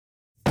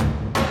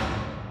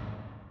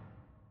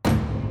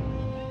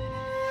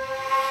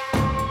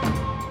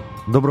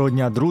Доброго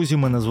дня, друзі!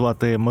 Мене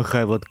звати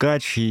Михайло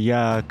Ткач,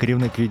 я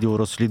керівник відділу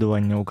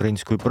розслідування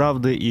Української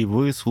правди, і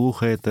ви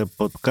слухаєте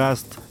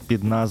подкаст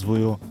під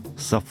назвою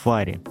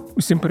 «Сафарі».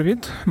 Усім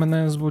привіт!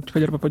 Мене звуть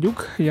Федір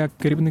Попадюк, я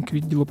керівник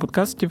відділу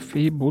подкастів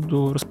і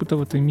буду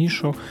розпитувати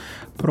Мішу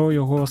про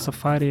його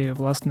сафарі,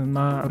 власне,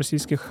 на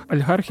російських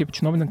олігархів,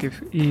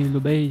 чиновників і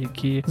людей,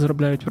 які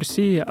заробляють в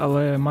Росії,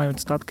 але мають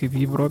статки в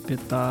Європі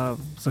та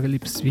взагалі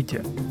в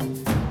світі.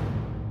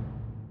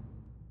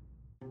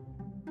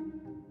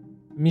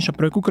 Міша,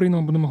 про яку країну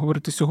ми будемо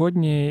говорити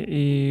сьогодні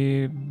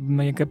і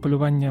на яке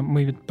полювання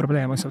ми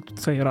відправляємося в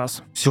цей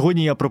раз?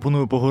 Сьогодні я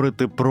пропоную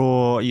поговорити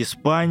про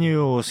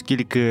Іспанію,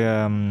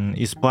 оскільки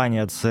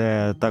Іспанія –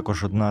 це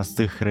також одна з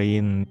тих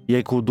країн,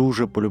 яку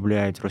дуже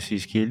полюбляють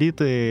російські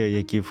еліти,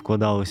 які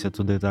вкладалися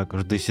туди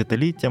також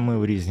десятиліттями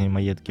в різні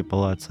маєтки,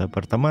 палаци,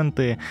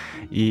 апартаменти,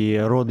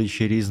 і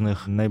родичі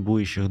різних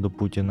найближчих до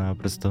Путіна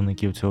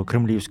представників цього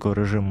кремлівського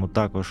режиму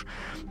також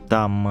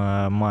там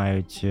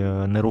мають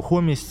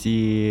нерухомість,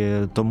 і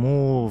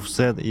тому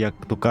все, як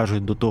то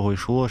кажуть, до того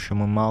йшло, що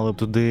ми мали б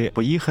туди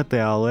поїхати,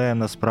 але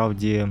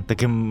насправді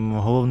таким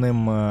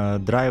головним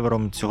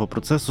драйвером цього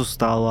процесу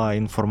стала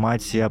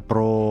інформація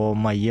про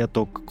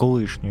маєток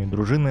колишньої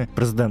дружини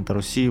президента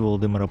Росії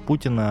Володимира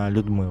Путіна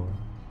Людмили.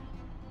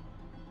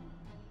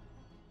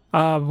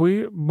 А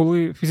ви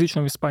були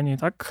фізично в Іспанії,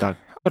 так? Так.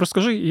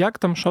 Розкажи, як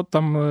там, що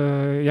там,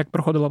 як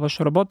проходила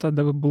ваша робота,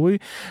 де ви були,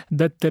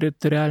 де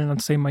територіально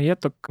цей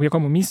маєток, в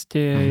якому місті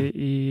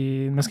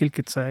і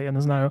наскільки це, я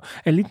не знаю,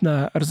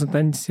 елітна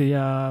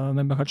резиденція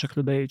найбагатших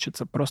людей, чи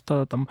це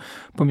просто там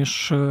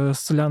поміж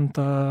селян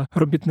та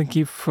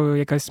робітників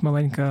якась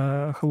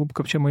маленька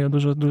халупка, в чому я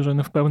дуже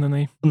не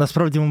впевнений.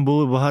 Насправді ми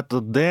були багато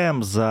де,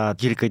 за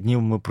кілька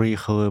днів ми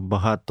проїхали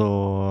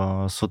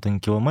багато сотень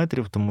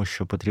кілометрів, тому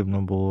що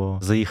потрібно було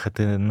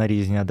заїхати на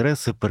різні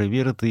адреси,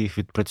 перевірити їх,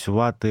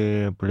 відпрацювати,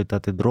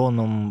 політати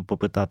дроном,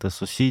 попитати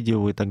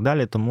сусідів і так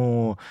далі.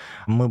 Тому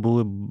ми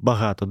були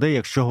багато де.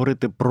 Якщо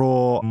говорити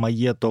про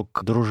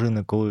маєток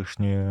дружини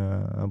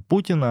колишньої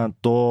Путіна,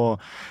 то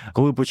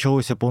коли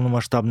почалося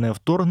повномасштабне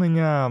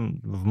вторгнення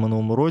в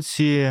минулому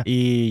році,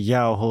 і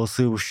я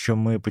оголосив, що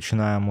ми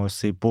починаємо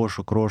цей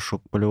пошук,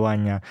 розшук,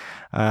 полювання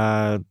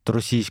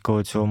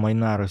російського цього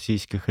майна,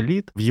 російських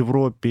еліт в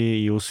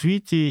Європі і у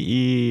світі,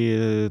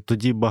 і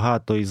тоді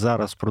багато і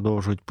зараз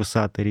продовжують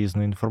писати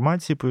різну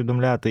інформацію,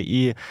 повідомляти.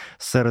 І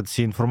серед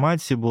цієї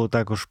інформації було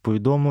також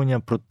повідомлення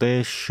про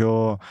те,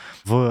 що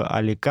в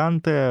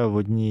Аліканте, в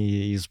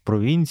одній із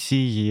провінцій,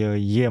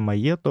 є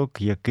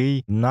маєток,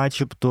 який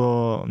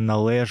начебто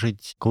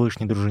належить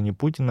колишній дружині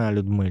Путіна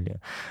Людмилі.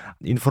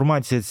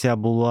 Інформація ця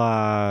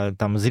була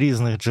там з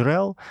різних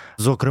джерел.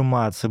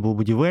 Зокрема, це був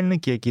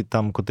будівельник, який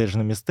там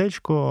котеджне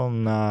містечко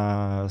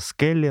на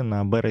скелі,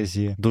 на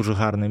березі. Дуже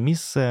гарне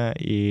місце.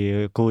 І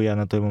коли я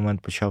на той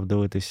момент почав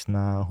дивитись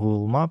на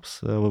Google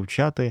Maps,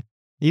 вивчати,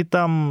 і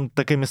там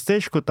таке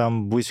містечко,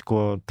 там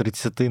близько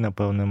 30,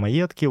 напевне,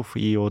 маєтків,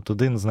 і от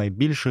один з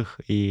найбільших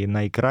і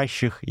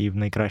найкращих, і в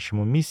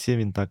найкращому місці,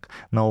 він так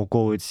на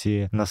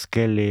околиці, на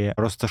скелі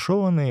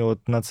розташований.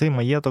 От на цей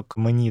маєток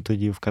мені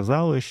тоді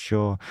вказали,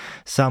 що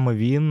саме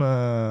він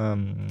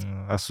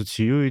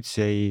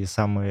асоціюється і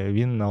саме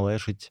він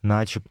належить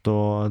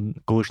начебто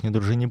колишній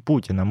дружині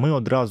Путіна. Ми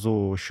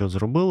одразу що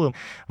зробили?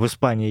 В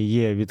Іспанії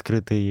є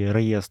відкритий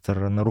реєстр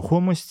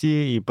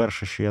нерухомості, і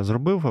перше, що я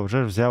зробив, а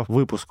вже взяв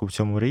випуску в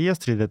цьому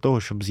реєстрі для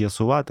того, щоб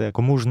з'ясувати,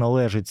 кому ж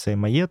належить цей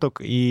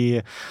маєток.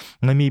 І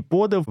на мій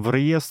подив в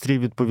реєстрі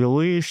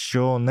відповіли,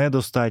 що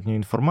недостатньо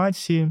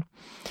інформації.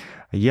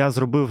 Я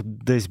зробив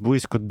десь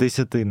близько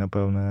 10,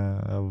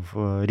 напевне,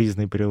 в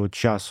різний період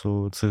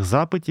часу цих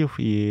запитів,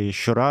 і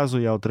щоразу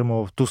я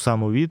отримував ту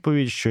саму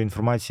відповідь, що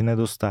інформації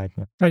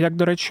недостатньо. А як,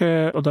 до речі,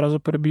 одразу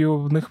переб'ю,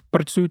 в них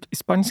працюють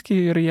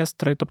іспанські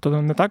реєстри,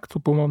 тобто не так,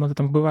 тупо, умовно, ти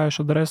там вбиваєш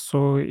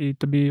адресу і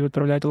тобі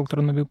відправляють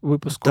електронну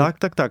виписку?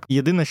 Так.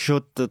 Єдине,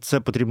 що це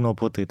потрібно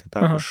оплатити.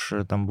 Також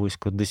там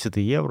близько 10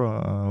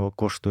 євро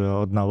коштує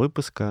одна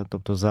виписка,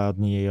 тобто за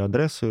однією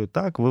адресою.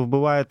 Так, ви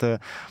вбиваєте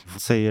в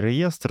цей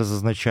реєстр,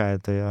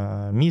 зазначаєте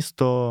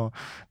місто,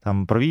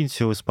 там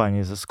провінцію. В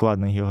Іспанії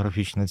складна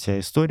географічна ця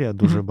історія,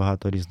 дуже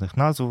багато різних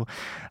назв.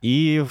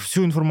 І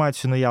всю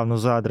інформацію наявну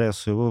за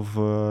адресою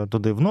ви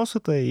туди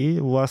вносите і,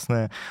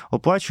 власне,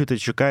 оплачуєте,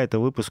 чекаєте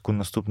виписку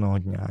наступного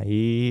дня.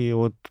 І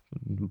от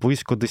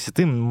близько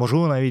 10,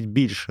 можливо, навіть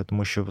більше,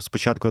 тому що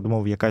спочатку я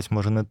думав, якась,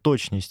 може,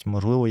 неточність,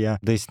 можливо, я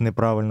десь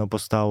неправильно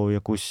поставив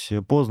якусь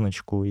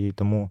позначку, і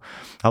тому...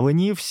 Але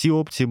ні, всі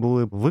опції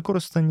були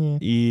використані,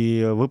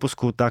 і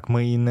випуску так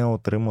ми і не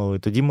отримали.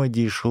 Тоді ми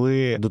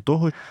дійшли до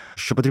того,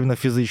 що потрібно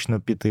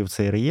фізично піти в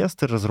цей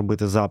реєстр,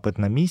 зробити запит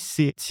на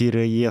місці. Ці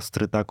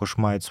реєстри також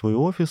мають свої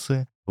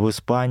офіси. в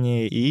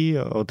Іспанії і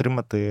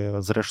отримати,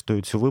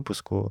 зрештою, цю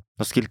виписку,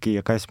 оскільки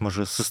якась,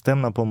 може,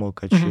 системна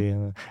помилка, чи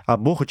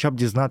або хоча б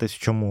дізнатись, в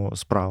чому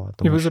справа.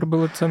 І ви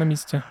зробили це на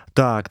місці?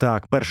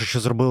 Так. Перше, що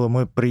зробили,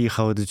 ми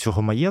приїхали до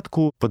цього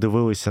маєтку,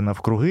 подивилися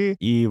навкруги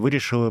і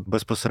вирішили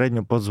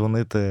безпосередньо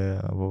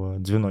подзвонити в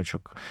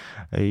дзвіночок.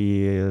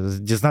 І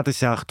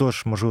дізнатися, хто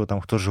ж, можливо,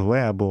 там хто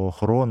живе, або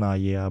охорона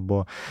є,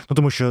 або... Ну,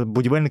 тому що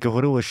будівельники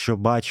говорили, що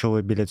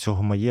бачили біля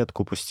цього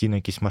маєтку постійно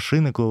якісь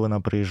машини, коли вона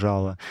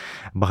приїжджала,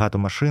 багато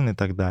машин і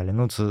так далі.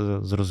 Ну,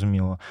 це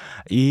зрозуміло.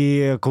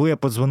 І коли я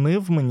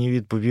подзвонив, мені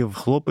відповів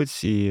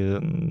хлопець, і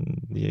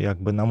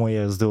якби на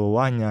моє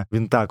здивування,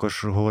 він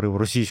також говорив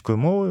російською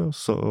мовою,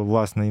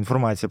 власне,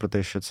 інформація про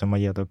те, що це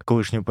маєток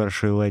колишньої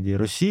першої леді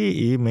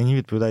Росії, і мені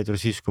відповідають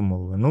російською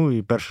мовою. Ну,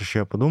 і перше, що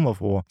я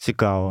подумав,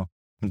 цікаво.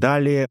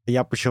 Далі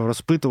я почав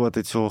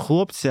розпитувати цього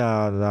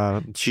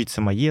хлопця, чи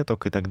це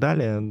маєток і так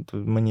далі.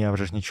 Мені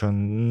вже ж нічого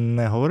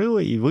не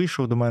говорили, і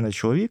вийшов до мене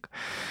чоловік,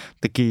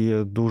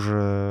 такий дуже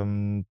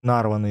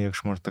нарваний,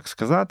 якщо можна так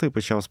сказати,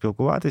 почав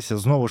спілкуватися.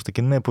 Знову ж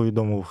таки, не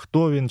повідомив,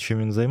 хто він, чим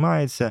він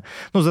займається.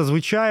 Ну,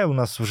 зазвичай у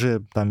нас вже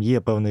там є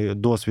певний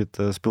досвід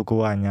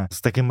спілкування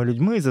з такими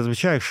людьми.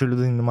 Зазвичай, якщо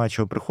людині немає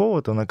чого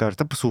приховувати, вона каже,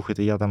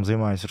 послухайте, я там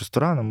займаюся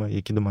ресторанами,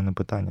 які до мене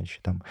питання, чи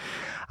там.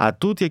 А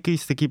тут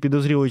якийсь такий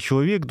підозрілий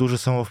чоловік, дуже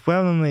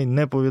самовпевнений,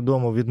 не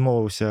повідомив,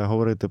 відмовився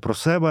говорити про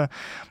себе,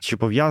 чи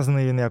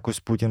пов'язаний він якось з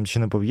Путіним, чи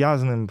не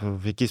пов'язаним.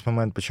 В якийсь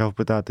момент почав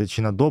питати,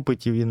 чи на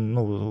допиті він,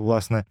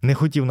 власне, не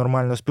хотів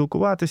нормально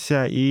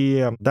спілкуватися.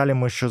 І далі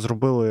ми що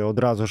зробили?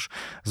 Одразу ж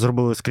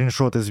зробили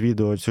скріншоти з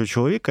відео цього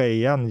чоловіка, і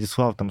я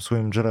надіслав там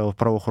своїм джерелам в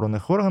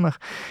правоохоронних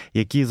органах,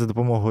 які за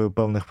допомогою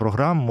певних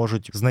програм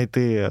можуть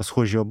знайти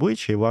схожі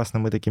обличчя. І, власне,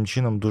 ми таким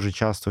чином дуже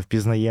часто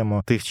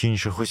впізнаємо тих чи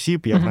інших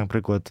осіб, як,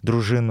 наприклад,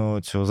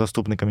 дружину цього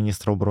заступника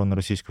міністра оборони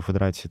Російської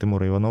Федерації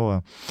Тимура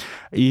Іванова.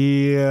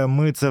 І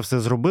ми це все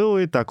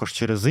зробили також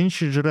через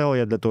інші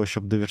джерела, для того,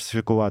 щоб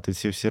диверсифікувати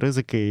ці всі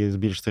ризики і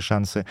збільшити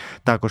шанси.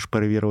 Також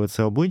перевірили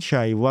це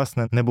обличчя, і,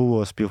 власне, не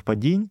було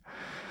співпадінь.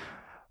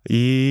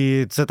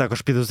 І це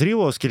також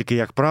підозріло, оскільки,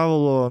 як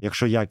правило,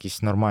 якщо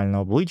якість нормальне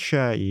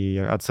обличчя,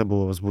 а це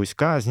було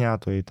зблизька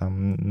знято, і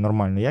там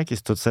нормальна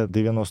якість, то це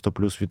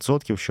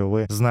 90+%, що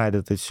ви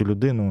знайдете цю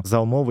людину за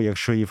умови,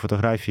 якщо її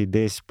фотографії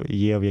десь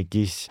є в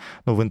якійсь,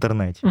 в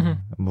інтернеті,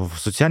 або в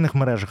соціальних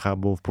мережах,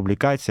 або в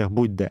публікаціях,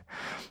 будь-де.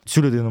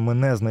 Цю людину ми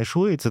не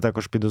знайшли, і це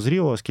також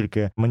підозріло,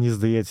 оскільки, мені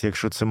здається,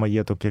 якщо це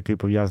маєток, який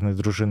пов'язаний з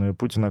дружиною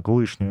Путіна,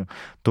 колишньою,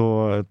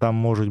 то там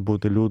можуть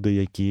бути люди,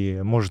 які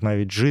можуть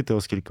навіть жити,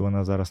 оскільки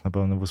вона зараз,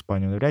 напевно, в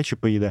Іспанію навряд чи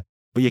поїде,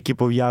 які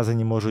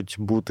пов'язані можуть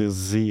бути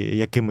з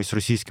якимись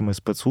російськими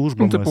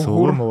спецслужбами,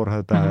 силовими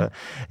органами,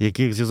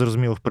 яких зі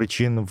зрозумілих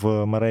причин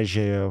в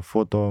мережі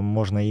фото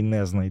можна і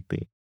не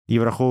знайти. І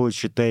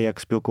враховуючи те, як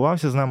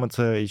спілкувався з нами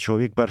цей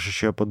чоловік, перше,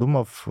 що я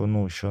подумав,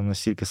 що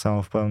настільки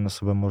самовпевнено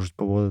себе можуть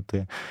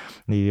поводити,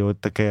 і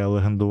от таке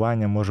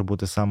легендування може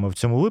бути саме в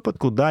цьому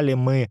випадку. Далі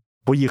ми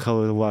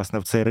поїхали, власне,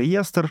 в цей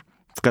реєстр,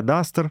 в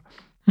кадастр,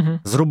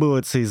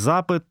 зробили цей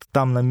запит,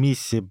 там на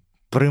місці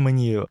при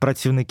мені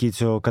працівники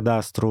цього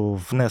кадастру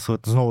внесли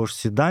знову ж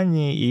ці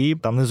дані, і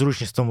там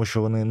незручність в тому,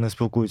 що вони не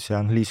спілкуються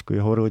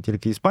англійською, говорили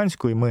тільки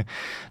іспанською, і ми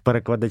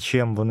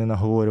перекладачем, вони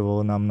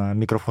наговорювали нам на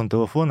мікрофон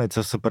телефона, і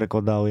це все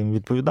перекладали, їм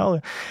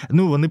відповідали.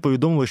 Вони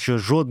повідомили, що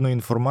жодної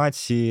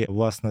інформації,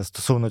 власне,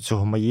 стосовно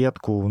цього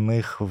маєтку у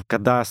них в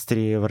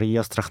кадастрі, в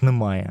реєстрах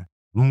немає.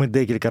 Ми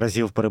декілька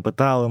разів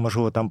перепитали,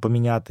 можливо, там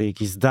поміняти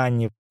якісь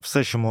дані.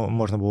 Все, що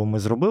можна було, ми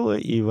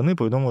зробили, і вони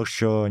повідомили,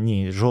 що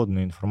ні,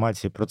 жодної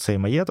інформації про цей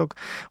маєток.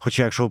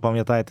 Хоча, якщо ви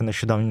пам'ятаєте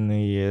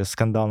нещодавній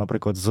скандал,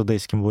 наприклад, з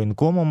одеським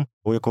воєнкомом,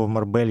 у якого в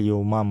Марбельї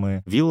у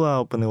мами вілла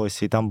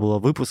опинилася, і там була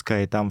виписка,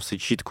 і там все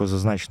чітко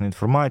зазначена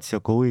інформація,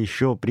 коли,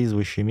 що,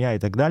 прізвище, ім'я і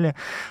так далі.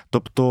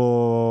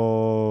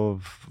 Тобто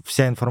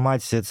вся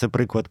інформація – це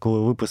приклад, коли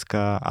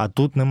виписка, а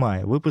тут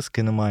немає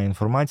виписки, немає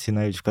інформації,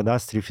 навіть в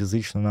кадастрі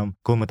фізично нам,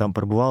 коли ми там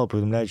перебували,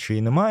 повідомляють, що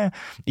її немає.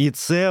 І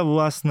це,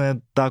 власне,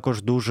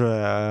 також дуже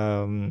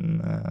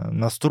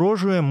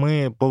насторожує.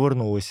 Ми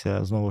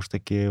повернулися, знову ж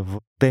таки, в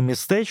те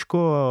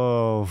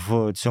містечко,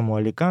 в цьому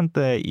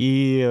Аліканте,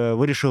 і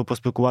вирішили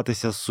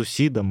поспілкуватися з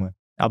сусідами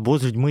або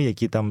з людьми,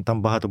 які там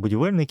багато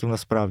будівельників,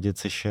 насправді,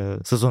 це ще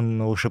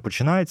сезон лише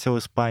починається в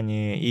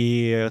Іспанії,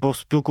 і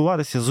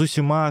поспілкуватися з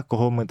усіма,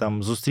 кого ми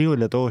там зустріли,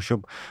 для того,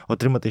 щоб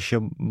отримати ще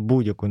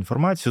будь-яку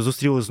інформацію.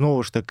 Зустріли,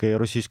 знову ж таки,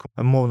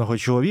 російськомовного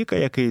чоловіка,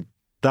 який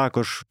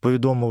також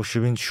повідомив,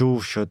 що він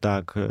чув, що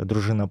так,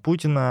 дружина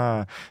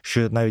Путіна,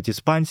 що навіть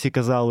іспанці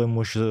казали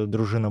йому, що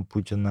дружина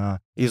Путіна.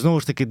 І знову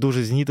ж таки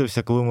дуже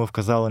знітився, коли ми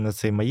вказали на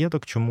цей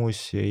маєток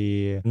чомусь,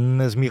 і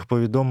не зміг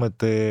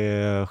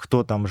повідомити,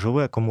 хто там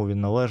живе, кому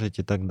він належить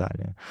і так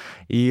далі.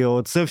 І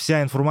оце вся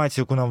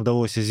інформація, яку нам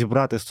вдалося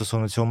зібрати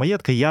стосовно цього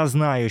маєтка. Я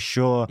знаю,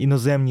 що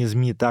іноземні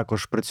ЗМІ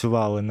також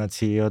працювали над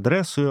цією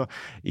адресою,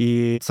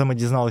 і це ми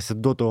дізналися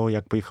до того,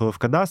 як поїхали в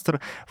кадастр.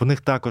 В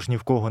них також ні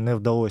в кого не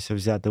вдалося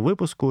взяти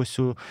випуску ось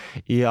цю,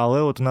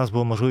 але от у нас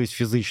була можливість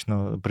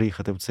фізично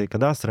приїхати в цей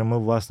кадастр, і ми,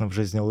 власне,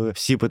 вже зняли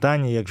всі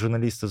питання, як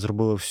журналісти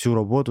зробили всю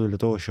роботу для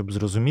того, щоб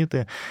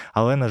зрозуміти,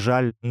 але, на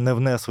жаль, не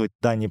внесли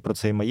дані про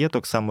цей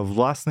маєток саме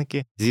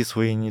власники зі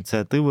своєї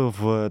ініціативи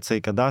в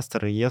цей кадастр,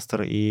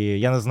 реєстр, і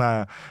я не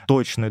знаю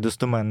точно і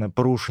достеменне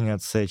порушення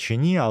це чи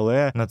ні,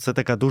 але це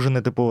така дуже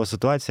нетипова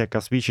ситуація,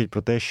 яка свідчить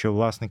про те, що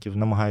власників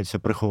намагаються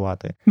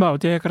приховати.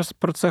 От я якраз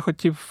про це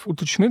хотів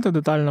уточнити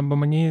детально, бо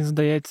мені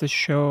здається,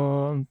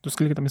 що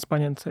оскільки там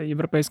Іспанія це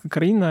європейська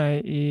країна,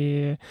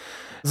 і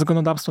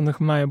законодавство в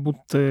них має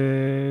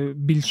бути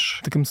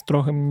більш таким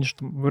строгим, ніж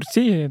там в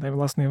Росії, та й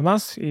власне і в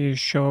нас, і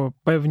що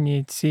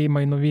певні ці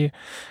майнові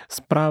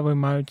справи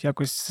мають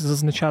якось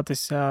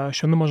зазначатися,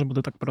 що не може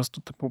бути так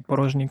просто типу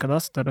порожній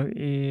кадастр.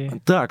 І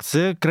так,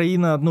 це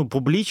країна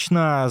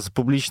публічна, з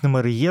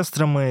публічними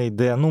реєстрами,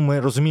 де ми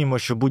розуміємо,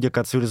 що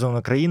будь-яка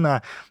цивілізована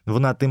країна,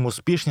 вона тим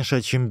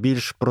успішніша, чим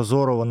більш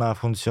прозоро вона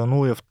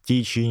функціонує в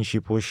тій чи іншій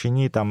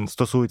площині, там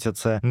стосується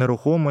це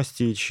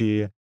нерухомості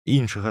чи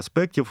інших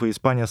аспектів, і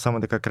Іспанія саме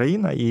така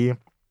країна, і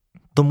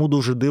тому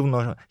дуже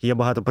дивно, є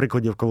багато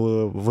прикладів,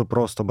 коли ви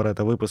просто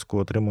берете виписку,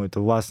 отримуєте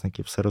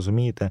власників, все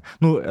розумієте.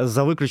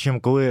 За виключенням,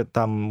 коли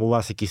там у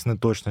вас якісь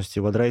неточності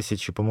в адресі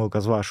чи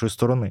помилка з вашої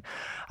сторони.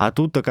 А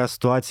тут така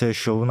ситуація,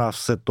 що в нас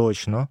все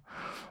точно.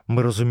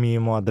 Ми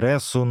розуміємо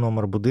адресу,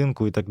 номер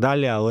будинку і так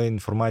далі, але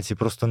інформації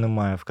просто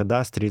немає в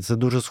кадастрі. Це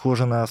дуже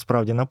схоже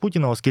насправді на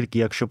Путіна, оскільки,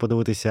 якщо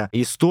подивитися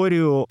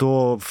історію,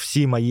 то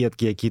всі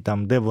маєтки, які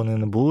там, де вони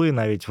не були,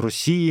 навіть в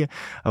Росії,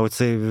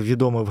 оцей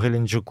відомий в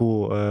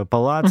Геленджику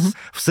палац,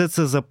 все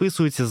це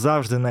записується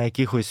завжди на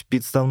якихось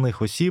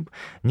підставних осіб.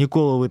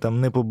 Ніколи ви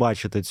там не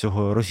побачите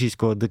цього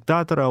російського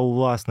диктатора у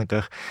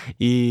власниках.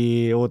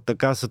 І от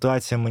така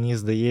ситуація, мені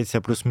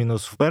здається,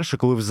 плюс-мінус вперше,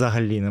 коли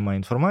взагалі немає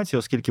інформації,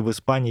 оскільки в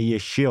Іспанії є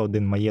ще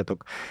один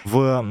маєток.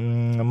 В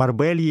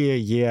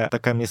Марбельї є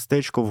таке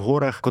містечко в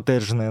горах,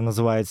 котеджне,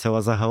 називається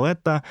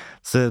Лазагалетта.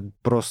 Це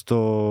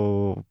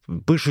просто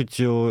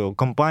пишуть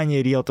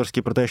компанії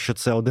ріелторські про те, що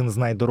це один з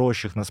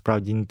найдорожчих,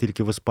 насправді, не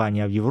тільки в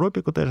Іспанії, а в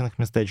Європі котеджних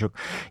містечок.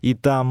 І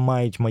там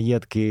мають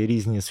маєтки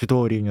різні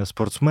світового рівня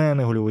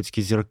спортсмени,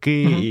 голлівудські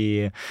зірки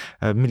і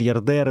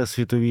мільярдери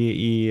світові.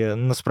 І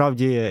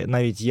насправді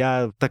навіть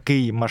я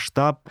такий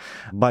масштаб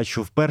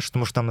бачу вперше,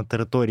 тому що там на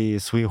території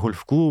свої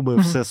гольф-клуби,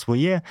 все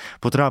своє.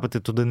 Потрапити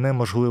туди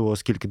неможливо,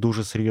 оскільки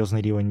дуже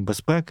серйозний рівень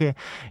безпеки,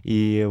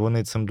 і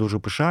вони цим дуже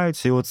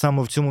пишаються. І от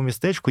саме в цьому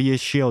містечку є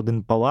ще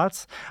один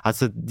палац, а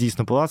це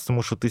дійсно палац,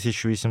 тому що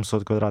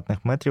 1800 квадратних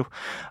метрів.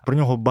 Про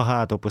нього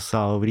багато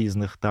писали в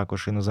різних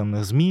також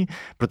іноземних ЗМІ,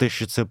 про те,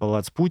 що це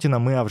палац Путіна.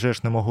 Ми, а вже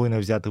ж, не могли не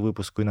взяти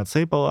випуску і на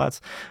цей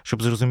палац,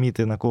 щоб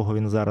зрозуміти, на кого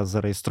він зараз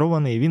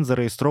зареєстрований. І він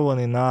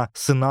зареєстрований на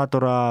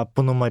сенатора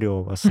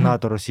Пономарьова,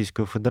 сенатора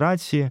Російської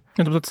Федерації.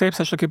 Тобто цей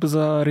все ж таки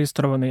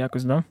зареєстрований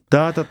якось, да?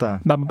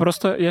 Та. Да,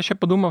 просто я ще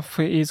подумав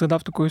і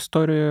згадав таку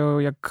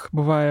історію, як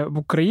буває в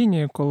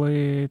Україні,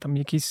 коли там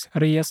якісь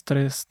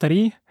реєстри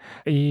старі,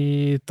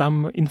 і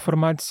там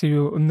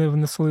інформацію не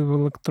внесли в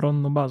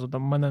електронну базу.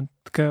 Там в мене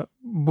таке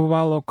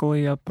бувало,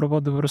 коли я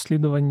проводив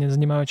розслідування,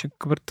 знімаючи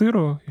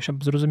квартиру, і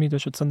щоб зрозуміти,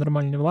 що це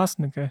нормальні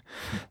власники.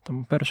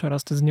 Там перший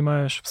раз ти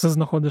знімаєш, все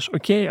знаходиш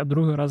окей, а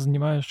другий раз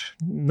знімаєш,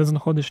 не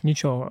знаходиш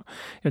нічого.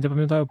 Я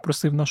пам'ятаю,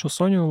 просив нашу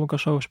Соню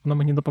Лукашову, щоб вона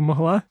мені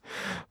допомогла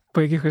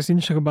по якихось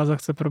інших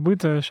базах це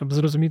пробити, щоб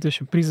зрозуміти,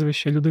 що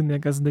прізвище людини,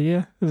 яка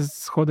здає,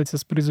 сходиться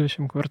з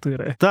прізвищем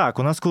квартири. Так,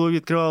 у нас коли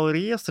відкривали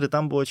реєстри,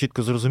 там було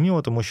чітко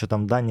зрозуміло, тому що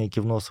там дані,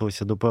 які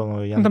вносилися до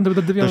певного, там до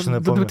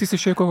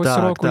 2000 якогось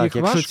року їх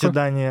якщо важко. ці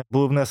дані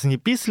були внесені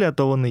після,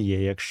 то вони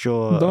є.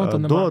 Якщо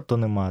до, то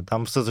нема.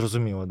 Там все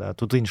зрозуміло. Да.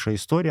 Тут інша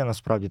історія,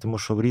 насправді, тому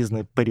що в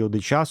різні періоди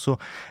часу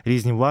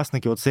різні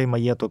власники. Оцей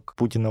маєток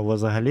Путіна в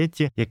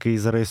Лазагалетті, який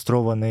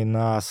зареєстрований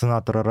на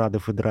сенатора Ради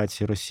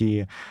Федерації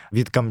Росії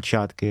від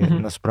Камчатки,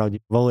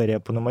 насправді, Валерія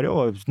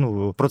Пономарьова.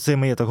 Про цей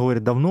маєток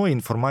говорять давно,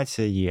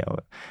 інформація є.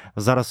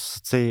 Зараз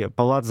цей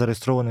палац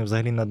зареєстрований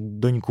взагалі на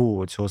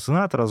доньку цього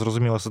сенатора.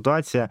 Зрозуміла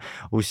ситуація.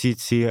 Усі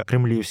ці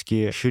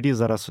кремлівські щурі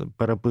зараз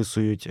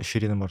переписують,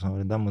 щурі не можна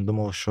говорити, да? Ми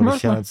думали, що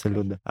росіяни – це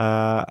люди.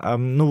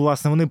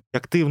 Власне, вони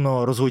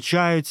активно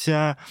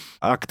розлучаються,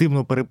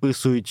 активно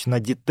переписують на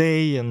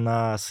дітей,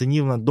 на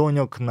синів, на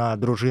доньок, на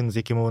дружин, з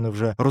якими вони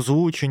вже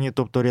розлучені,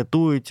 тобто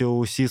рятують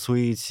усі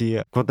свої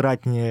ці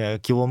квадратні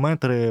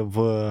кілометри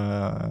в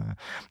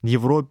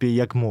Європі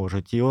як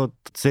можуть. І от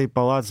цей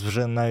палац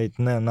вже навіть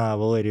не на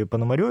Валерії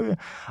Пономарьові,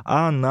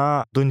 а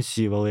на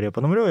доньці Валерія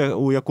Пономарьова,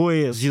 у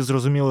якої зі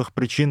зрозумілих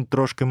причин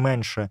трошки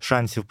менше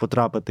шансів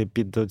потрапити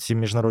під ці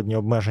міжнародні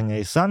обмеження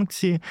і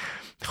санкції.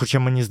 Хоча,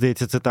 мені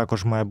здається, це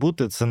також має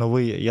бути. Це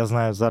новий, я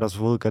знаю, зараз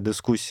велика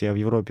дискусія в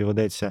Європі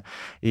ведеться,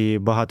 і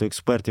багато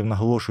експертів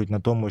наголошують на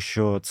тому,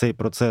 що цей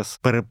процес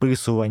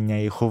переписування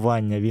і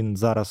ховання, він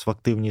зараз в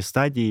активній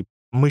стадії.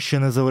 Ми ще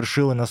не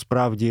завершили,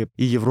 насправді,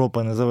 і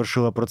Європа не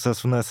завершила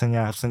процес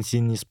внесення в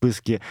санкційні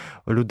списки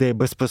людей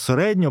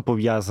безпосередньо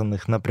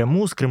пов'язаних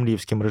напряму з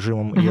кремлівським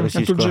режимом і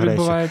російською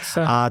агресією.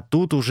 А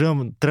тут уже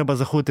треба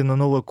заходити на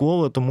нове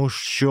коло, тому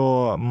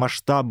що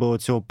масштаби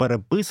оцього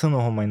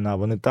переписаного майна,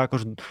 вони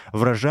також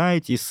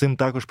вражають, і з цим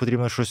також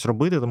потрібно щось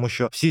робити, тому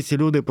що всі ці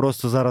люди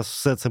просто зараз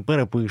все це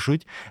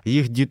перепишуть,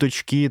 їх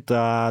діточки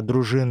та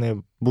дружини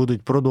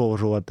будуть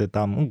продовжувати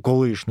там,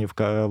 колишні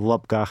в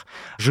лапках,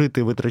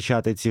 жити,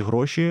 витрачати ці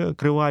гроші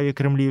криваві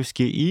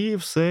кремлівські, і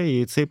все,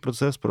 і цей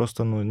процес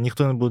просто,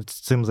 ніхто не буде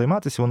цим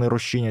займатися, вони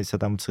розчиняться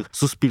там в цих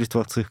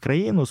суспільствах цих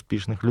країн,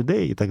 успішних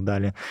людей і так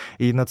далі.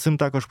 І над цим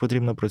також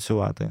потрібно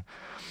працювати.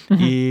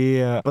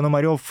 І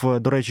Пономарьов,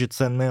 до речі,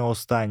 це не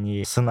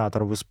останній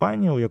сенатор в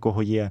Іспанії, у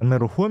якого є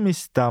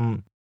нерухомість,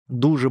 там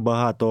дуже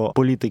багато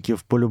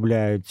політиків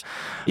полюбляють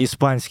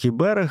іспанський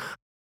берег.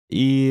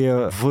 І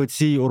в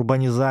цій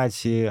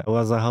урбанізації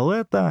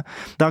Ла-Загалета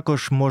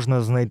також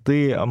можна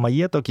знайти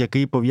маєток,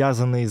 який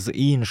пов'язаний з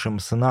іншим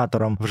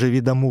сенатором вже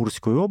від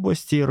Амурської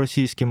області,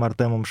 російським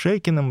Артемом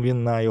Шейкіним.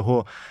 Він на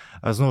його,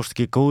 знову ж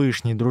таки,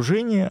 колишній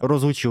дружині.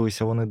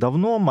 Розлучилися вони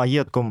давно.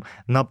 Маєтком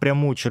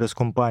напряму через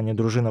компанію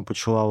дружина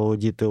почала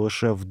володіти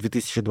лише в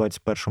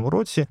 2021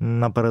 році,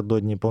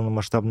 напередодні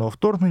повномасштабного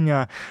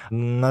вторгнення.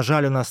 На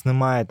жаль, у нас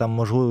немає там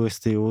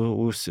можливості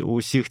у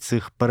усіх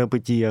цих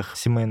перипетіях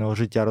сімейного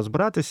життя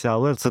розбиратися,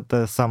 але це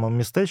те саме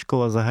містечко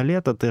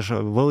Ла-Загалета, теж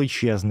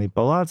величезний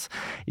палац,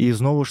 і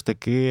знову ж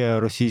таки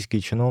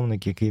російський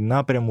чиновник, який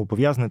напряму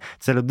пов'язаний.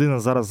 Ця людина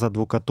зараз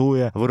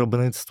адвокатує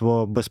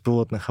виробництво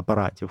безпілотних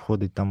апаратів,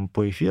 ходить там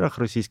по ефірах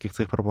російських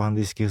цих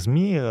пропагандистських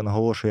ЗМІ,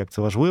 наголошує, як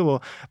це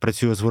важливо,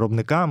 працює з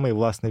виробниками, і,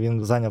 власне,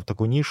 він зайняв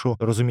таку нішу,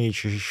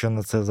 розуміючи, що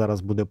на це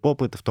зараз буде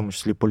попит, в тому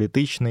числі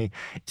політичний,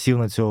 сів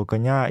на цього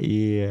коня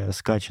і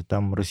скаче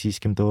там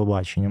російським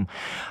телебаченням.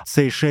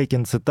 Цей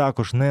Шейкін – це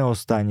також не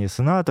останній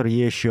сенатор,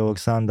 є ще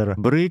Олександр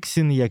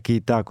Бриксін, який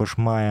також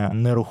має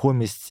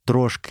нерухомість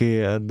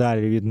трошки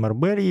далі від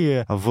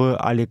Марбельї, в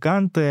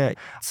Аліканте.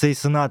 Цей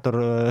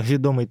сенатор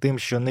відомий тим,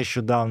 що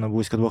нещодавно,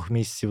 близько 2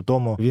 місяців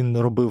тому, він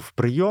робив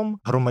прийом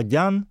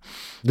громадян.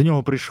 До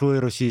нього прийшли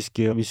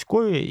російські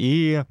військові,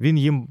 і він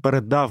їм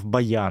передав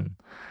баян.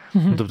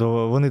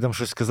 Тобто вони там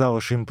щось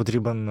сказали, що їм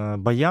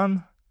потрібен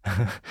баян,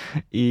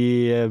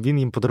 і він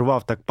їм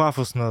подарував так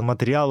пафосно,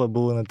 матеріали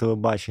були на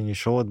телебаченні,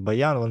 що от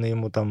баян, вони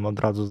йому там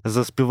одразу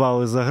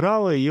заспівали,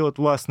 заграли, і от,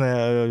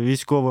 власне,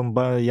 військовим,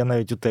 я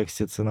навіть у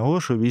тексті це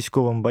наголошую,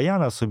 військовим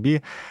баяна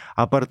собі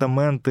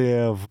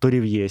апартаменти в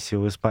Торів'єсі,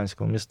 в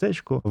іспанському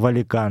містечку, в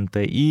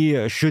Аліканте. І,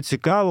 що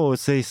цікаво,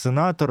 цей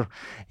сенатор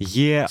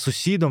є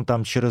сусідом,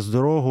 там через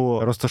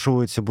дорогу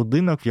розташовується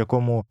будинок, в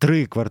якому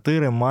 3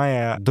 квартири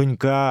має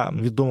донька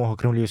відомого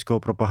кремлівського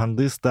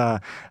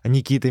пропагандиста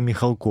Нікіти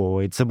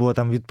Міхалкова. І це була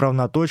там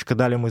відправна точка,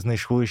 далі ми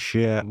знайшли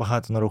ще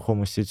багато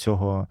нерухомості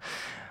цього,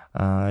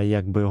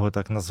 як би його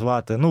так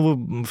назвати. Ви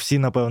всі,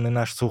 напевне,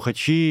 наші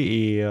слухачі,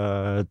 і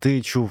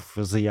ти чув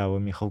заяву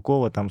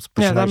Міхалкова, там,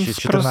 починаючи з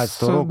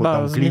 2014 року,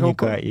 там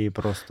клініка і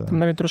просто... Там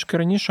навіть трошки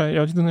раніше.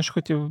 Я єдине, що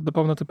хотів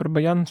доповнити про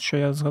баян, що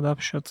я згадав,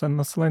 що це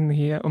на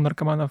сленгі у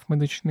наркоманів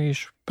медичний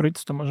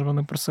шприц, то, може,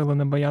 вони просили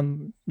не баян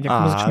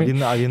як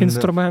музичний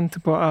інструмент,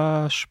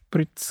 а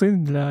шприци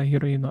для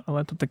героїну,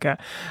 але то таке.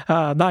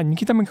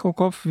 Нікіта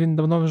Міхалков, він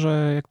давно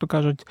вже, як то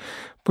кажуть,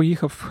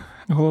 поїхав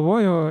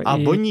головою.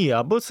 Або ні,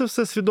 або це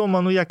все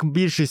свідомо, як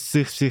більшість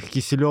цих всіх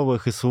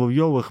Кісельових і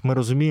Соловйових, ми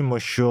розуміємо,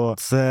 що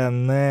це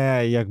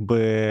не,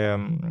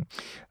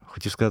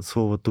 хотів сказати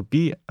слово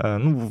тупі.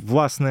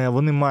 Власне,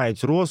 вони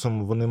мають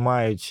розум, вони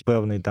мають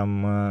певний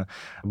там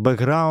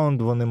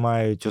бекграунд, вони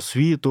мають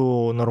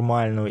освіту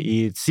нормальну,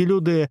 і ці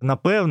люди,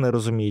 напевне,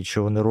 розуміють,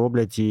 що вони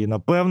роблять, і,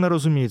 напевне,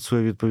 розуміють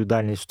свою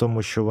відповідальність в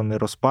тому, що вони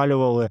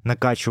розпалювали,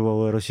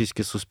 накачували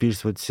російське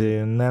суспільство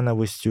цією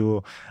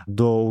ненавистю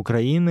до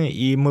України,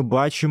 і ми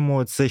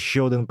бачимо, це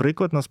ще один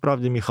приклад,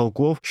 насправді,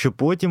 Міхалков, що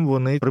потім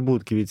вони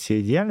прибутки від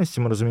цієї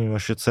діяльності, ми розуміємо,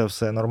 що це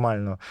все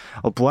нормально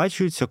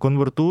оплачуються,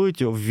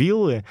 конвертують в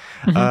вілли,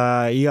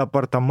 і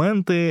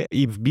апартаменти,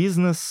 і в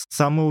бізнес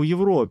саме у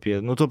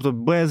Європі. Тобто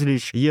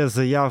безліч є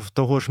заяв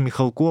того ж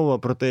Міхалкова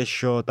про те,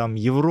 що там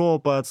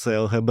Європа, це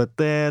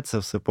ЛГБТ, це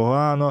все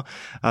погано.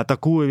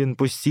 Атакує він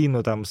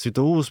постійно там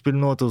світову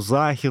спільноту,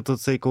 Захід,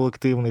 оцей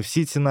колективний.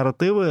 Всі ці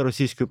наративи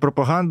російської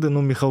пропаганди,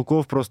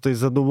 Міхалков просто із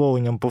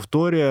задоволенням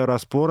повторює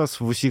раз по раз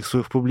в усіх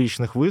своїх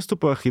публічних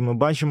виступах, і ми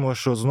бачимо,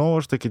 що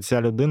знову ж таки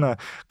ця людина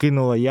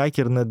кинула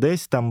якір не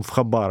десь там в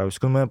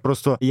Хабаровську.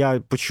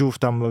 Я почув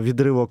там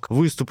відривок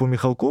виступу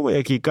Міхалкова,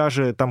 який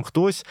каже, там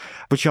хтось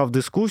почав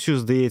дискусію,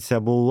 здається,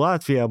 або у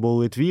Латвії, або у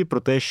Литві, про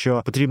те,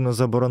 що потрібно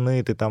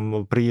заборонити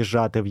там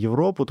приїжджати в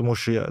Європу, тому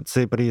що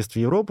цей приїзд в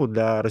Європу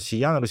для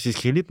росіян,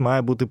 російських еліт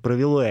має бути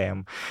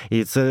привілеєм.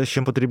 І це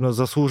ще потрібно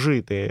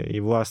заслужити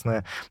і,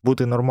 власне,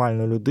 бути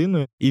нормальною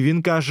людиною. І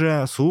він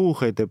каже,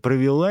 слухайте,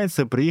 привілей –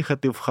 це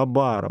приїхати в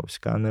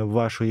Хабаровськ, а не в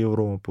вашу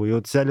Європу. І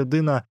от ця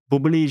людина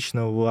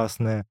публічно,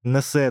 власне,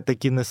 несе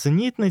такі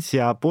несенітниці,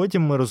 а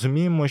потім ми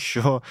розуміємо,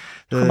 що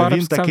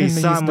він такий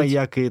самий,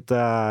 як і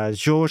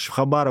чого ж в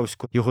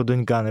Хабаровську його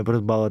донька не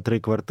придбала 3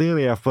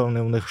 квартири. Я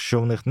впевнений,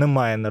 що в них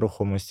немає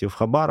нерухомості в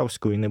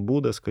Хабаровську і не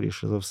буде,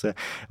 скоріше за все.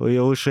 І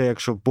лише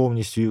якщо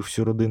повністю їх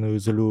всю родину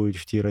ізолюють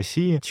в тій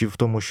Росії, чи в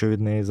тому, що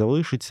від неї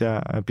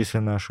залишиться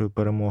після нашої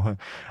перемоги.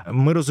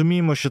 Ми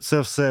розуміємо, що це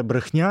все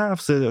брехня,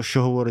 все,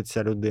 що говорить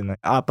ця людина.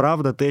 А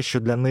правда те, що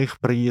для них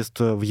приїзд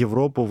в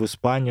Європу, в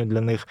Іспанію,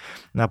 для них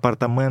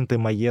апартаменти,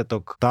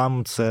 маєток,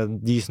 там це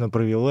дійсно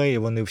привілей,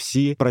 вони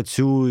всі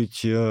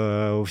працюють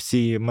в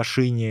цій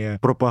машині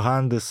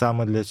пропаганди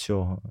саме для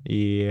цього.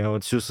 І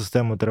цю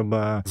систему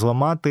треба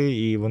зламати,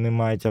 і вони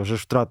мають вже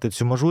ж втратити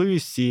цю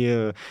можливість. І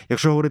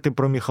якщо говорити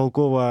про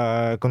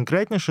Михалкова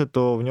конкретніше,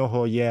 то в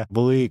нього є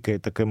великий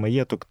такий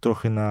маєток,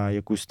 трохи на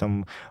якусь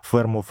там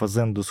ферму,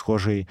 фазенду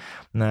схожий,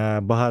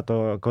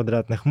 багато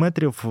квадратних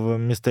метрів, в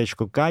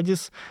містечко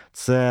Кадіс.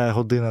 Це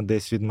година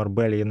десь від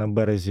Марбелії на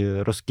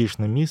березі,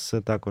 розкішне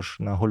місце, також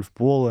на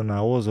гольфполе,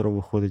 на озеро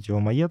виходить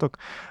його маєток.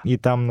 І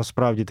там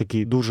насправді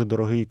такий дуже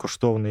дорогий,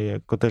 коштовний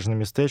котеджне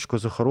містечко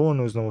з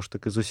охороною, знову ж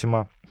таки, з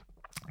усіма.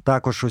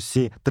 Також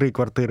усі 3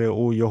 квартири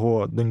у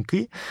його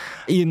доньки.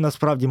 І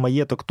насправді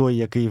маєток той,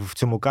 який в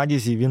цьому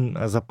Кадізі, він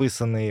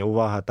записаний,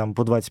 увага, там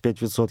по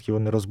 25%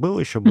 вони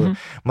розбили, щоб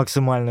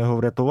максимально його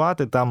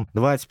врятувати. Там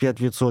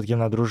 25%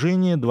 на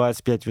дружині,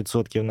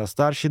 25% на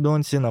старшій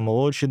доньці, на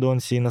молодшій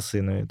доньці і на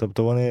синові.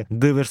 Тобто вони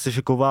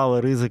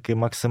диверсифікували ризики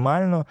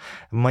максимально.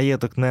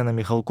 Маєток не на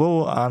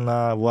Михалкову, а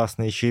на,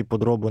 власне, ще й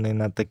подроблений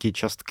на такі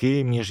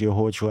частки між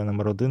його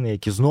членами родини,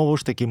 які знову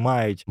ж таки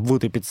мають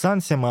бути під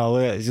санкціями,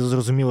 але зі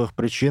зрозумілих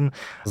причин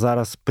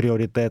зараз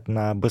пріоритет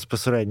на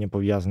безпосередньо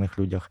пов'язаних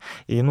людях.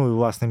 І,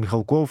 власне,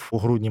 Михалков у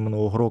грудні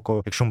минулого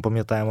року, якщо ми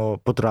пам'ятаємо,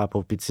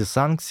 потрапив під ці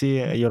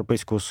санкції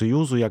Європейського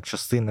Союзу як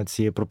частина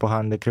цієї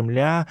пропаганди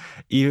Кремля.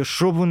 І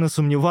щоб ви не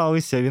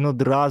сумнівалися, він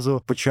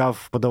одразу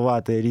почав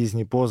подавати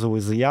різні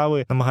позови,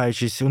 заяви,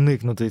 намагаючись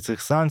уникнути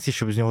цих санкцій,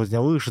 щоб з нього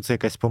зняли, що це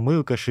якась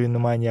помилка, що він не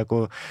має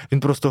ніякого... Він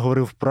просто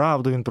говорив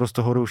правду, він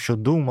просто говорив, що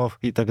думав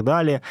і так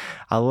далі.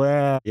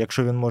 Але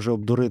якщо він може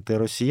обдурити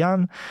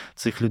росіян,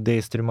 цих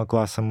людей з 3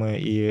 класами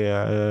і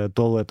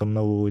туалетом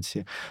на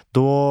вулиці,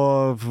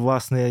 то,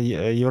 власне,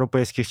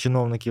 європейських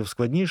чиновників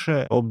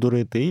складніше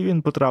обдурити. І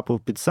він потрапив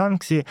під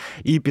санкції.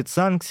 І під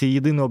санкції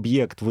єдиний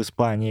об'єкт в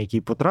Іспанії,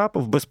 який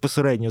потрапив,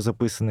 безпосередньо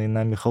записаний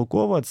на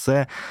Михалкова,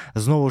 це,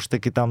 знову ж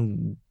таки, там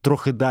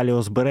трохи далі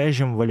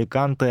узбережжям, в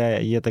Аліканте,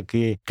 є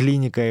такий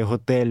клініка і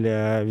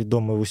готель,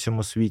 відомий в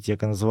усьому світі,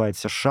 яка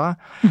називається США,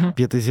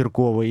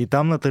 5-зірковий. І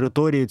там на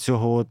території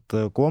цього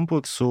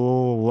комплексу,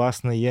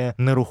 власне, є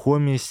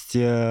нерухомість,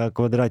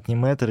 квадратні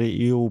метри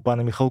і у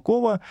пана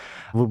Михалкова,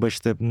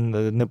 вибачте,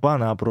 не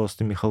пана, а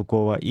просто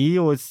Михалкова. І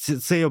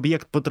ось цей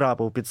об'єкт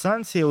потрапив під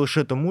санкції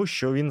лише тому,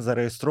 що він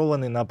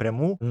зареєстрований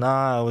напряму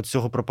на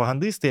цього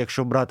пропагандиста.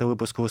 Якщо брати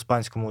випуску в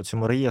іспанському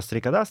цьому реєстрі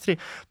кадастрі,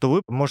 то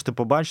ви можете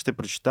побачити,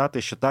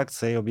 прочитати, що так,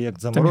 цей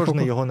об'єкт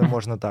заморожений, його не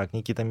можна так.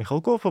 Нікіта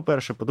Михалков,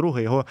 по-перше,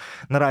 по-друге, його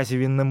наразі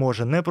він не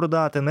може не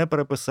продати, не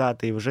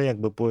переписати, і вже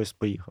якби поїзд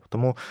поїхав.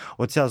 Тому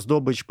оця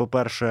здобич,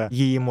 по-перше,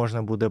 її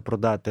можна буде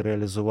продати,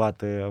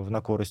 реалізувати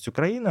на користь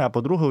України, а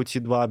по-друге, оці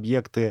 2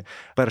 об'єкти,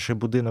 перший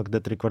будинок, де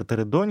 3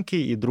 квартири доньки,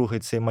 і другий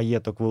цей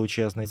маєток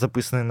величезний,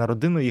 записаний на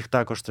родину, їх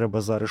також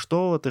треба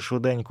заарештовувати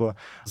швиденько,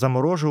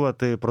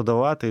 заморожувати,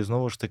 продавати, і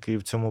знову ж таки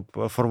в цьому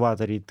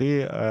форватері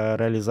йти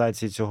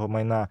реалізації цього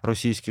майна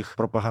російських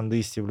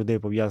пропагандистів, людей,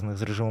 пов'язаних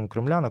з режимом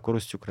Кремля, на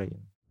користь України.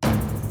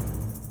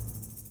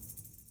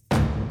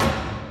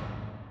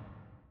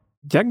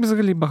 Як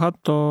взагалі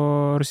багато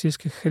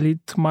російських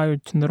еліт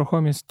мають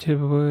нерухомість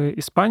в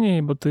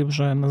Іспанії, бо ти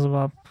вже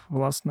назвав,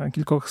 власне,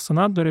 кількох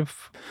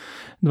сенаторів,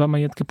 2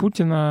 маєтки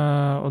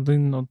Путіна,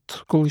 1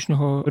 от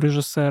колишнього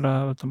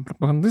режисера,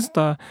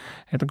 пропагандиста.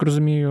 Я так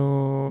розумію,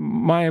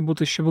 має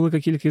бути ще велика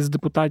кількість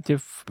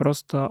депутатів,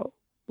 просто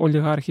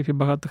олігархів і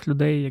багатих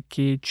людей,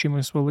 які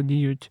чимось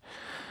володіють,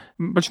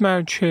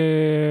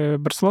 починаючи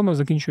Барселоною,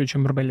 закінчуючи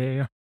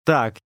Марбелією.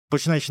 Так.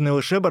 Починаючи не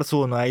лише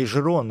Барселону, а й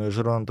Жироною.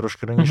 Жирона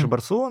трошки раніше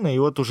Барселони. І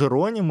от у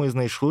Жироні ми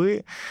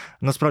знайшли...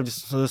 Насправді,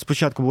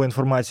 спочатку була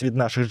інформація від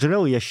наших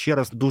джерел. Я ще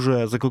раз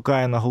дуже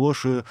закликаю,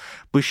 наголошую,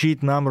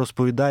 пишіть нам,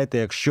 розповідайте,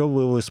 якщо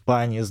ви в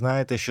Іспанії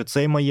знаєте, що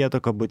цей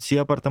маєток або ці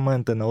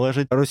апартаменти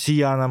належать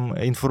росіянам.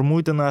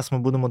 Інформуйте нас, ми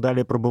будемо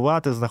далі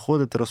пробивати,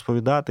 знаходити,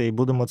 розповідати, і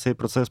будемо цей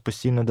процес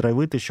постійно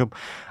драйвити, щоб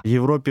в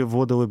Європі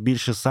вводили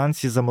більше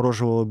санкцій,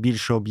 заморожувало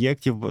більше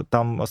об'єктів,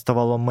 там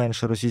ставало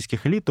менше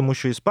російських еліт, тому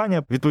що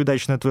Іспанія,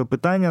 відповідаючи на твоє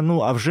питання,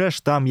 а вже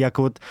ж там, як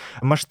от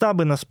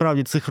масштаби,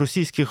 насправді, цих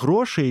російських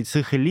грошей,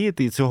 цих еліт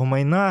і цього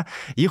майна,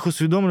 їх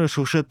усвідомлюєш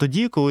лише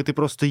тоді, коли ти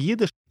просто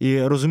їдеш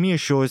і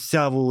розумієш, що ось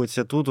ця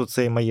вулиця тут,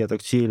 оцей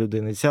маєток цієї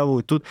людини, ця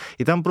вулиця тут,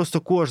 і там просто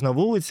кожна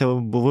вулиця,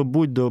 ви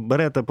будь-то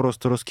берете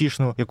просто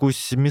розкішну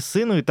якусь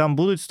місцину, і там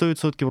будуть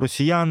 100%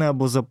 росіяни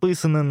або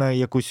записані на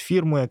якусь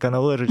фірму, яка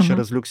належить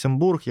через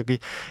Люксембург,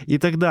 який і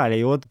так далі.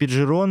 І от під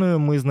Жироною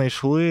ми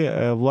знайшли,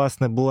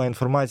 власне, була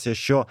інформація,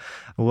 що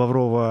у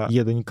Лаврова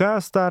є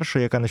донька старша,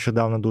 яка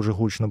нещодавно дуже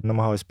гучно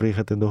намагалась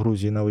приїхати до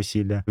Грузії на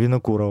весілля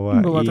Вінокурова.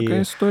 Була така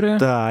історія.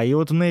 Так, і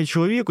от у неї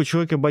у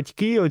чоловіка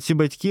батьки, оці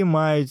батьки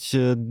мають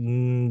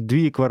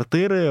 2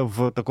 квартири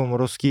в такому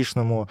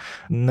розкішному,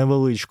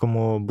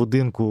 невеличкому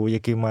будинку,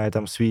 який має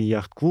там свій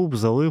яхт-клуб,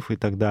 залив і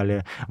так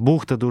далі.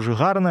 Бухта дуже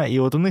гарна, і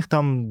от у них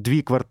там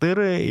 2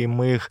 квартири, і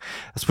ми їх...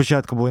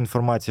 Спочатку була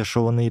інформація,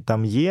 що вони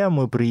там є,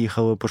 ми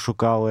приїхали,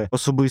 пошукали,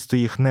 особисто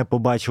їх не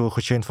побачили,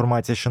 хоча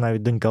інформація, що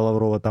навіть донька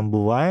Лаврова там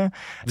буває.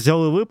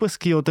 Взяли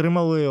виписки і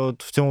отримали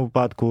от в цьому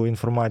випадку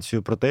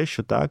інформацію про те,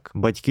 що так,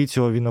 батьки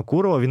цього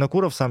Вінокурова.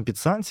 Вінокуров сам під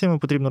санкціями,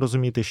 потрібно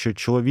розуміти, що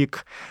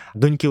чоловік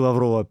доньки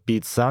Лаврова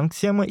під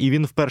санкціями, і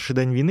він в перший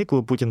день війни,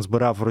 коли Путін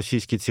збирав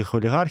російські цих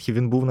олігархів,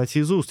 він був на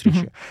цій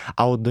зустрічі.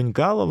 А от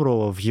донька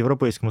Лаврова в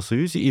Європейському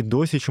Союзі і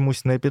досі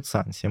чомусь не під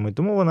санкціями.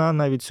 Тому вона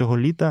навіть цього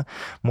літа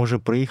може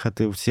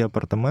приїхати в ці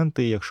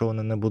апартаменти, якщо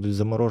вони не будуть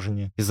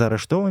заморожені і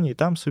заарештовані, і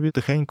там собі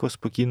тихенько,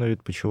 спокійно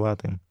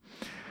відпочивати.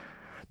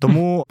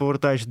 Тому,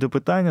 повертаючись до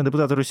питання,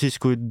 депутат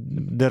Російської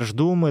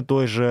Держдуми,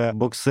 той же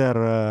боксер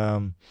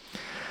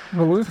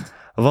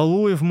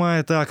Валуєв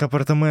має так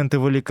апартаменти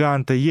в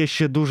Аліканте. Є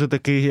ще дуже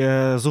такий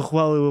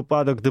зухвалий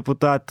випадок,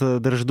 депутат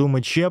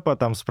Держдуми Чепа,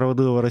 там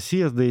 «Справедлива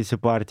Росія», здається,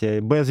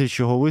 партія, безліч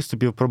його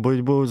виступів про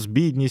боротьбу з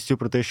бідністю,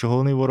 про те, що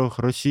головний ворог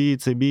Росії –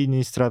 це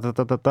бідність,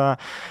 тра-та-та-та-та.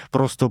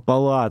 Просто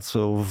палац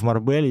в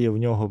Марбельї, в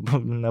нього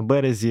на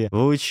березі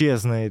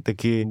величезний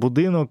такий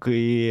будинок,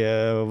 і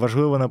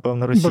важливо,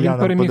 напевно,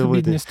 росіянам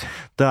подивитися.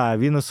 Так,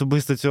 він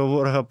особисто цього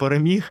ворога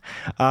переміг,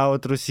 а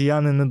от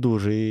росіяни не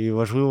дуже. І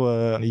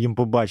важливо їм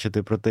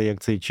побачити про те,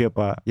 як цей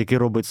Чепа, який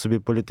робить собі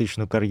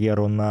політичну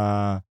кар'єру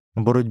на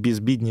боротьбі з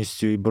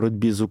бідністю і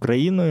боротьбі з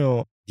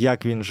Україною,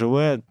 як він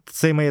живе.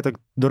 Цей маєток,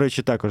 до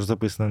речі, також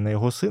записаний на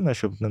його сина,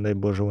 щоб, не дай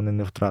Боже, вони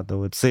не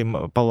втратили цей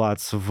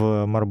палац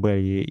в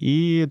Марбельї.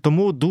 І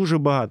тому дуже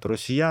багато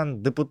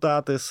росіян,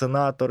 депутати,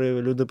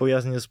 сенатори, люди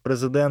пов'язані з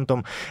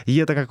президентом.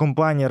 Є така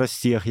компанія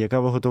 «Ростех», яка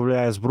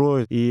виготовляє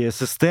зброю і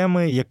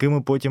системи,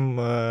 якими потім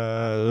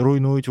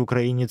руйнують в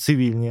Україні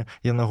цивільні,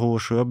 я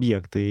наголошую,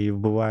 об'єкти і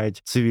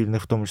вбивають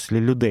цивільних, в тому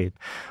числі людей.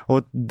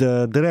 От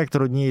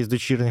директор однієї з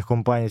дочірніх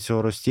компаній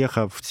цього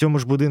 «Ростеха» в цьому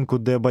ж будинку,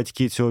 де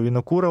батьки цього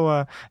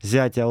Вінокурова,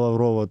 зятя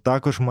Лаврова,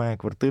 також має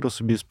квартиру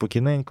собі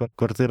спокійненько,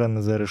 квартира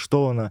не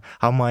заарештована,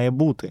 а має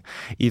бути.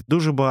 І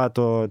дуже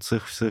багато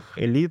цих всіх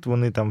еліт,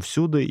 вони там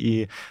всюди,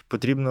 і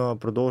потрібно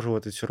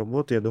продовжувати цю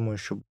роботу. Я думаю,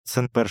 що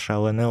це перша,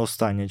 але не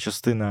остання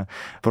частина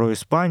про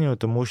Іспанію,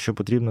 тому що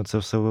потрібно це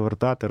все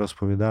вивертати,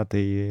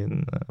 розповідати і,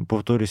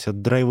 повторюся,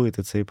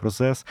 драйвити цей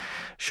процес,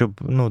 щоб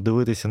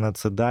дивитися на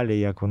це далі,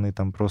 як вони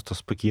там просто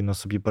спокійно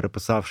собі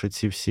переписавши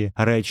ці всі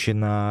речі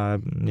на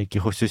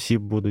якихось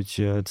осіб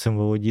будуть цим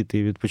володіти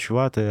і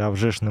відпочивати, а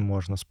вже ж не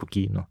можна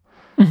спокійно.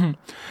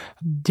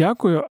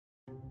 Дякую.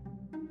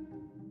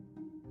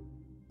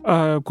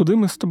 А куди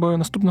ми з тобою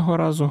наступного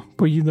разу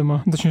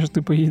поїдемо? Точніше,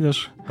 ти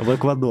поїдеш? В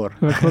Еквадор.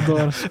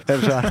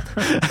 Жарт.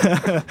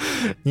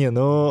 Ні,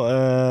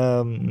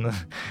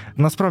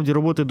 насправді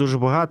роботи дуже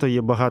багато,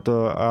 є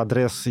багато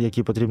адрес,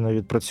 які потрібно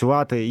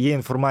відпрацювати. Є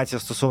інформація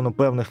стосовно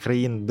певних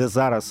країн, де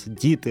зараз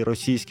діти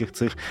російських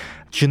цих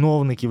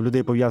чиновників,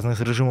 людей, пов'язаних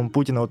з режимом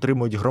Путіна,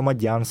 отримують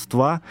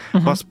громадянства,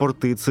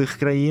 паспорти цих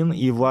країн,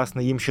 і,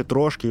 власне, їм ще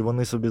трошки, і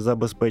вони собі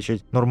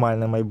забезпечать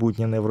нормальне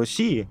майбутнє не в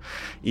Росії.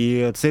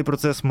 І цей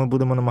процес ми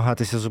будемо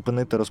намагатися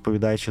зупинити,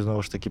 розповідаючи,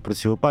 знову ж таки, про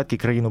ці випадки.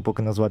 Країну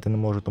поки назвати не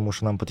можу, тому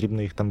що нам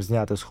потрібно їх там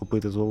зняти,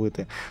 схопити,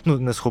 звалити.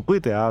 Не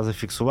схопити, а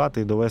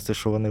зафіксувати і довести,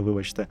 що вони,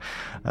 вибачте,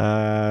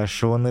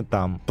 що вони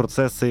там.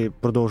 Процеси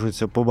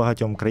продовжуються по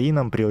багатьом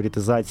країнам,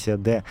 пріоритизація,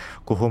 де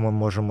кого ми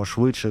можемо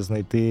швидше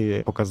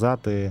знайти,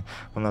 показати,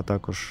 вона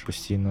також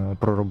постійно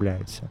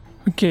проробляється.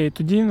 Окей,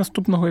 тоді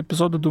наступного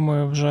епізоду,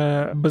 думаю,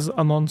 вже без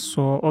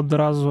анонсу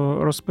одразу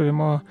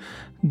розповімо,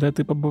 де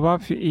ти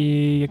побував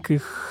і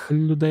яких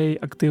людей,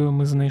 активи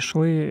ми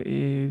знайшли,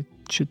 і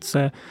чи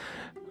це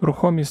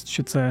рухомість,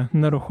 чи це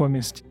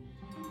нерухомість.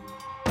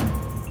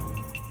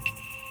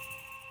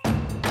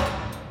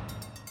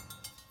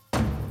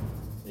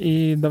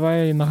 І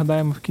давай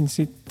нагадаємо в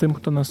кінці тим,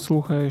 хто нас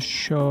слухає,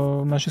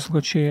 що наші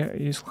слухачі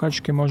і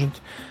слухачки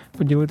можуть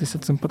поділитися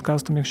цим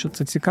подкастом, якщо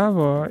це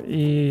цікаво.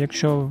 І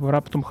якщо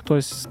раптом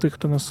хтось з тих,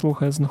 хто нас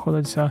слухає,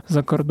 знаходиться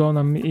за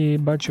кордоном і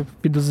бачив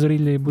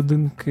підозрілі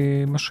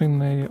будинки,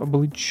 машини,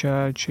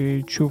 обличчя,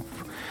 чи чув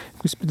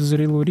якусь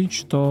підозрілу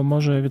річ, то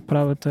може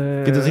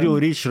відправити... Підозрілу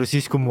річ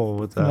російську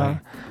мову, так. Да.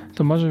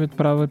 То може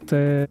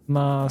відправити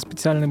на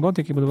спеціальний бот,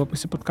 який буде в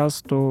описі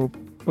подкасту,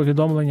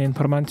 повідомлення,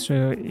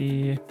 інформацію,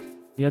 і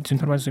я цю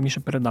інформацію Міші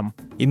передам.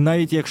 І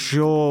навіть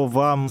якщо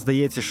вам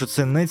здається, що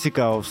це не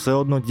цікаво, все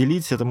одно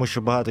діліться, тому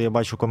що багато я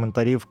бачу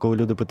коментарів, коли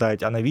люди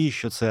питають, а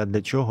навіщо це, а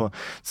для чого?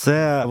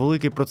 Це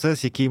великий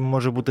процес, який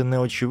може бути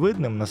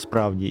неочевидним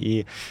насправді,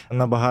 і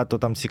набагато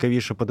там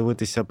цікавіше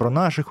подивитися про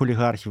наших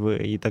олігархів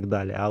і так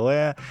далі.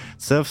 Але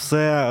це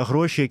все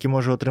гроші, які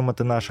може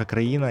отримати наша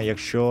країна,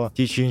 якщо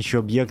ті чи інші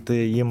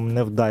об'єкти їм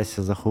не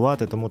вдасться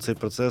заховати, тому цей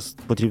процес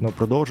потрібно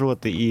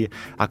продовжувати, і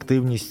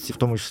активність, в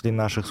тому числі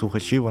наших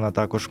слухачів, вона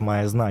також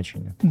має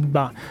значення.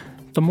 Да.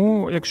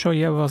 Тому, якщо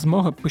є у вас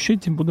змога,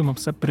 пишіть, будемо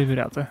все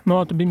перевіряти. Ну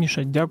а тобі,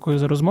 Міша, дякую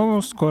за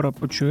розмову. Скоро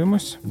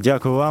почуємось.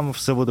 Дякую вам,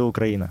 все буде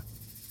Україна.